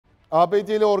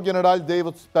ABD'li Orgeneral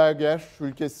Berger,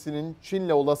 ülkesinin Çin'le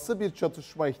olası bir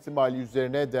çatışma ihtimali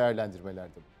üzerine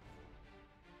değerlendirmelerde.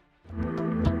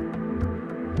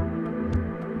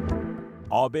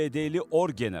 ABD'li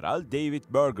Orgeneral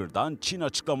Berger'dan Çin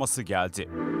açıklaması geldi.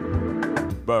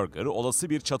 Berger, olası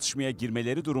bir çatışmaya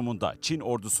girmeleri durumunda Çin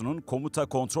ordusunun komuta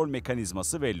kontrol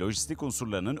mekanizması ve lojistik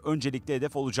unsurlarının öncelikli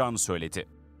hedef olacağını söyledi.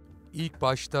 İlk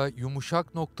başta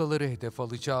yumuşak noktaları hedef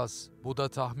alacağız. Bu da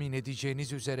tahmin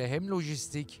edeceğiniz üzere hem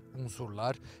lojistik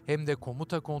unsurlar hem de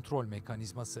komuta kontrol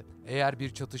mekanizması. Eğer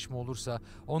bir çatışma olursa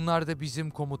onlar da bizim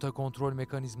komuta kontrol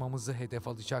mekanizmamızı hedef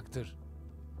alacaktır.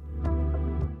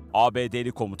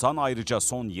 ABD'li komutan ayrıca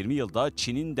son 20 yılda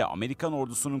Çin'in de Amerikan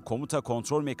ordusunun komuta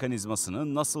kontrol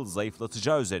mekanizmasını nasıl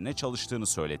zayıflatacağı üzerine çalıştığını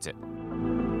söyledi.